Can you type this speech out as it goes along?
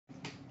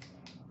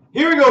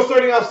Here we go,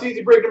 starting off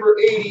CZ break number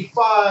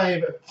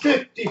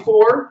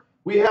 8554.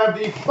 We have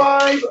the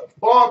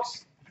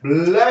 5-box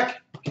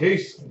black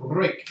case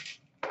break.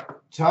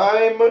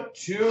 Time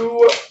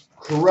to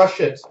crush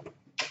it.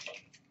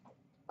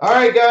 All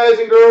right, guys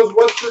and girls,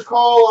 what's your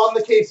call on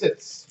the case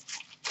hits?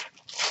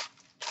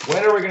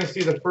 When are we going to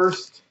see the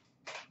first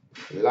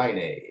line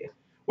A?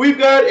 We've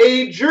got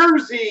a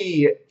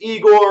jersey,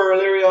 Igor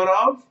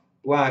Larionov,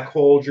 black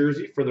hole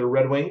jersey for the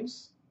Red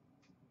Wings.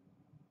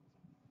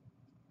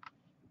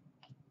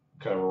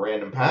 Kind of a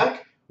random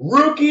pack.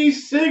 Rookie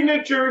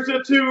signatures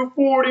at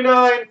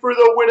 249 for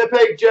the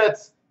Winnipeg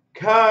Jets,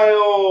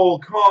 Kyle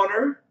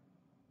Connor.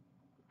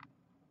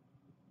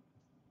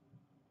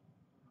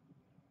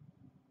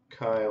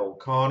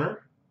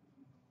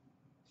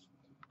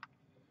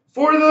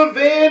 For the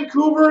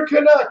Vancouver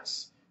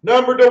Canucks,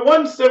 number to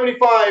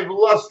 175,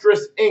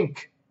 lustrous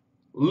ink,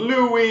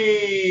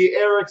 Louis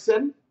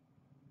Eriksson.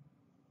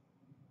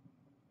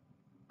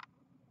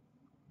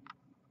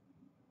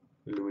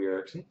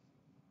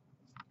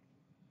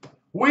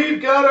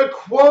 We've got a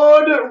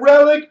quad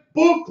relic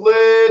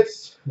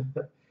booklet.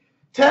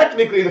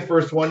 Technically the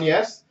first one,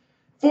 yes.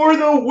 For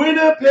the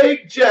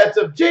Winnipeg Jets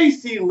of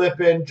J.C.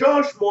 Lippin,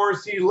 Josh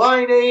Morrissey,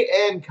 Laine,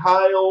 and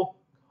Kyle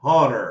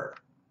Connor.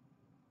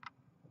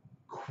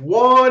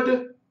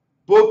 Quad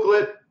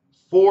booklet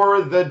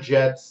for the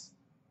Jets.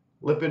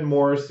 Lippin,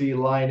 Morrissey,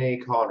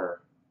 Laine,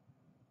 Connor.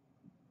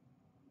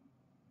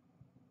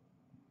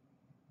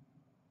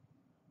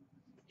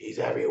 He's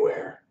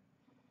everywhere.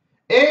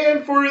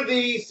 And for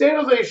the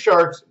San Jose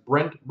Sharks,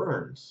 Brent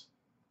Burns.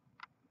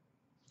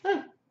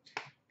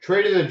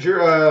 Traded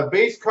a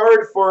base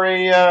card for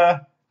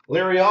a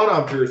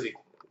Larionov jersey.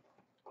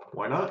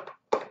 Why not?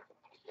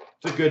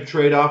 It's a good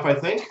trade-off, I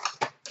think.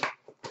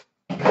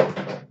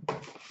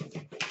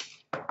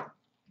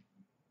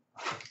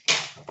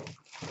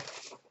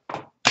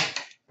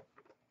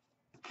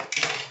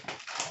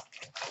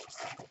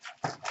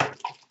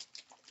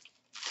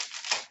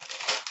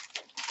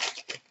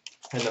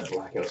 And the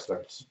blackout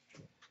starts.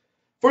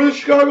 For the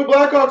Chicago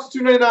Blackhawks,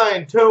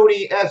 $2.99,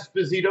 Tony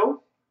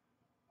Esposito.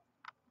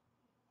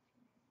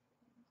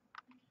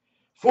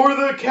 For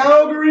the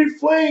Calgary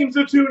Flames,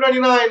 a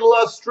 $2.99,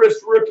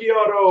 lustrous rookie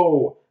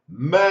auto,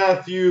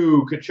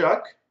 Matthew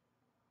Tkachuk.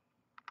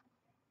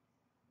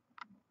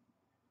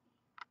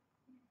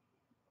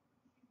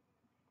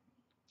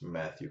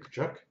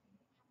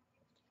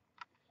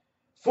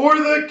 For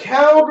the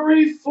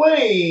Calgary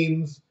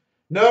Flames,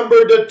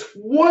 number to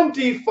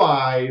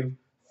 25,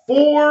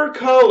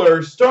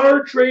 4-color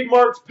Star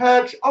Trademarks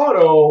patch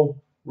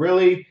auto,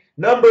 really,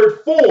 numbered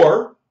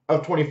 4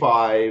 of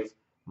 25,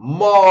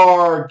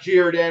 Mark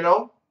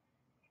Giordano.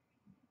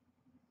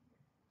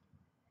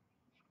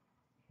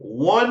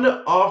 1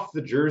 off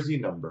the jersey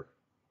number.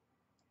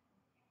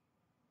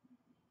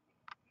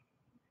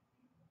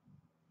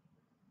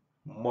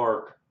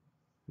 Mark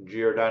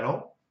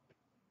Giordano.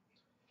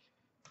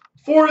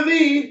 For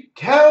the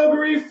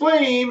Calgary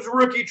Flames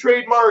rookie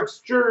trademarks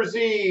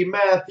jersey,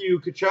 Matthew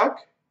Tkachuk.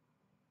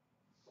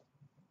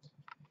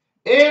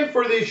 And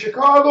for the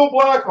Chicago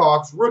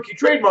Blackhawks rookie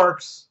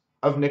trademarks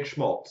of Nick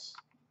Schmaltz.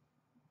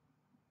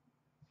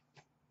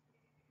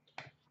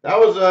 That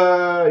was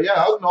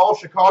that was an all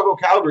Chicago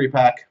Calgary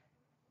pack.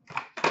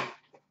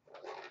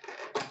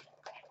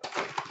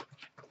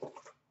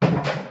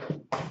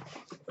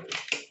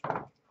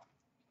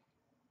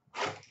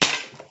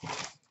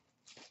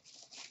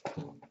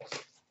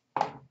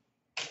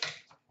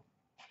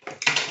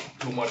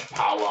 Too much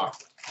power.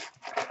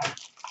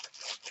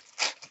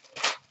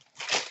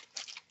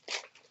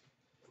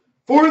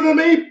 For the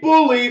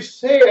Maple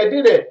Leafs, hey, I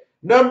did it.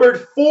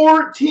 Numbered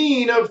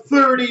 14 of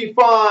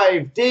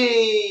 35,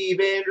 Dave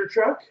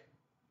Andreychuk.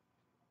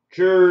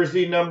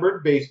 Jersey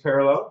numbered, base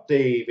parallel,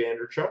 Dave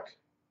Andreychuk.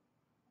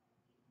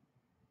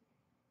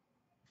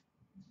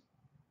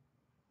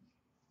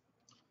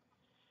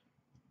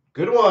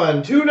 Good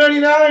one.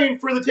 $2.99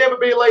 for the Tampa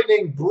Bay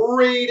Lightning,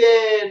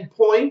 Braden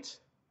Point.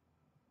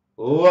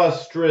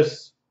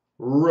 Lustrous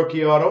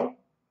rookie auto,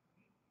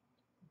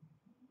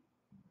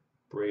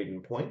 Braden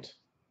Point.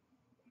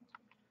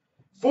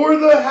 For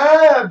the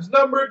Habs,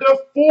 number to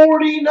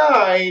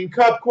 49,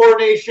 Cup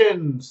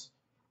Coronations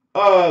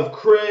of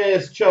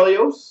Chris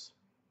Chelios.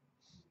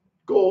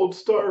 Gold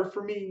star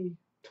for me.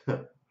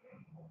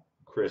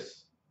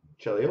 Chris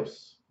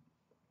Chelios.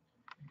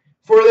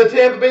 For the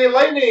Tampa Bay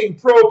Lightning,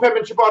 Pro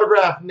Penmanship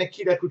Autograph,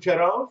 Nikita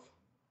Kucherov.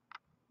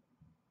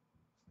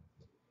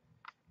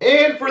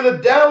 And for the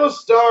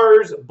Dallas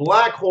Stars,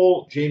 Black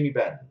Hole, Jamie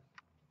Benn.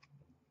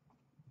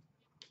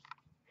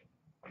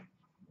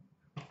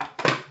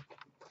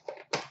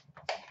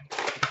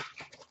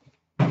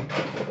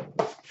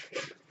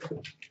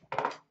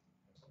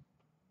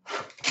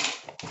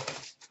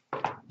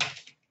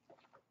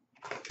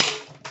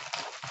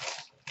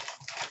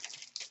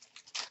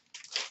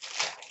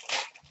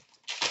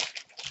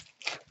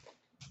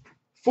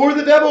 For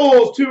the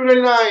Devils,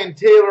 $2.99,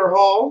 Taylor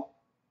Hall.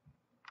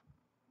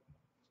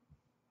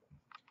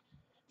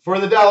 For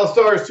the Dallas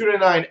Stars,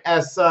 $2.99,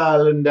 Esa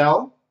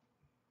Lindell.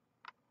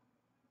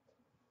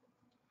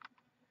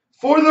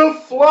 For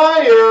the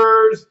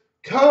Flyers,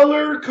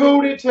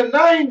 color-coded to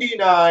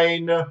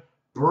 99,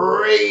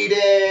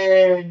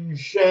 Braden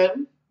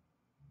Shen.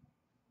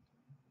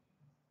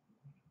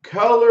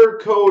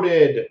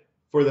 Color-coded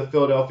for the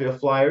Philadelphia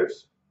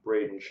Flyers,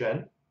 Braden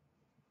Shen.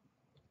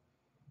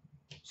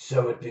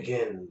 So it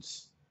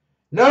begins.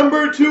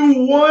 Number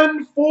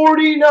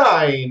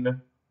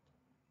 2/149,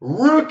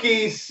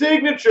 rookie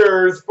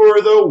signatures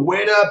for the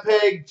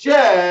Winnipeg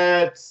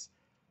Jets,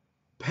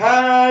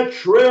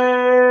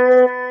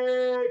 Patrick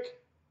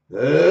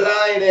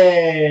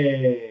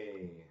Laine.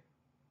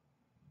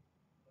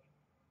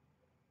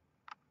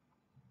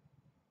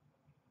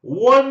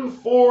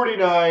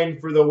 149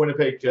 for the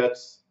Winnipeg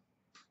Jets,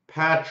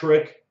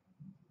 Patrick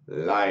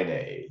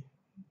Laine.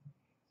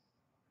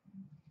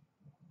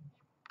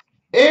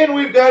 And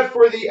we've got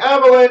for the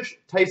Avalanche,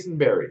 Tyson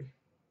Barrie.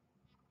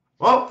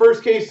 Well,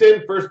 first case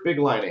in, first big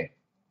Laine.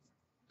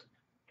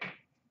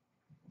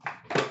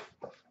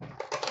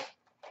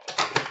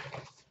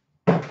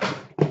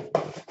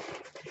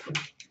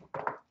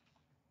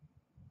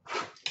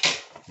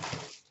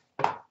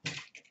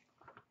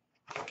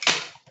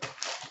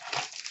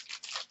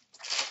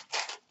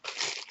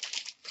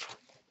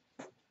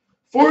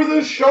 For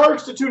the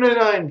Sharks to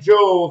 299,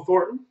 Joe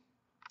Thornton.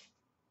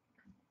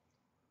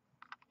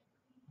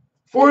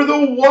 For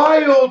the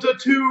Wild to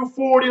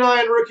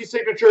 249, rookie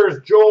signatures,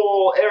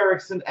 Joel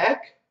Eriksson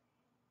Ek.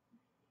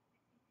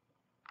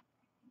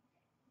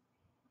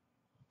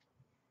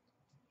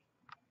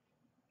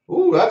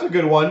 Ooh, that's a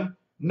good one.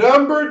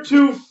 Number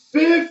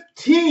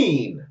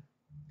 215,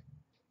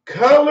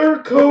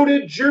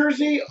 color-coded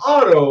jersey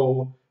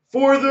auto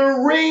for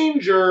the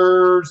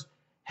Rangers,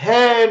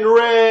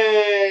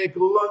 Henrik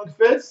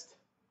Lundqvist.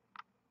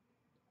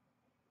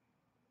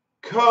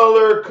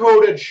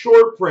 Color-coded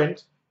short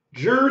print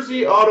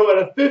jersey auto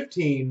at a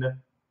 15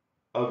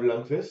 of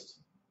Lundqvist.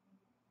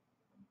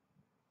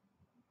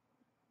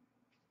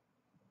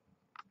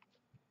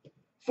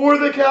 For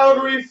the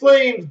Calgary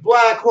Flames,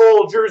 black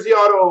hole jersey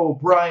auto,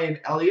 Brian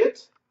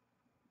Elliott.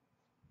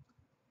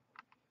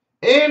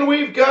 And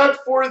we've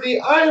got for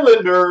the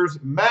Islanders,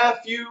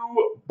 Matthew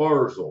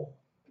Barzal.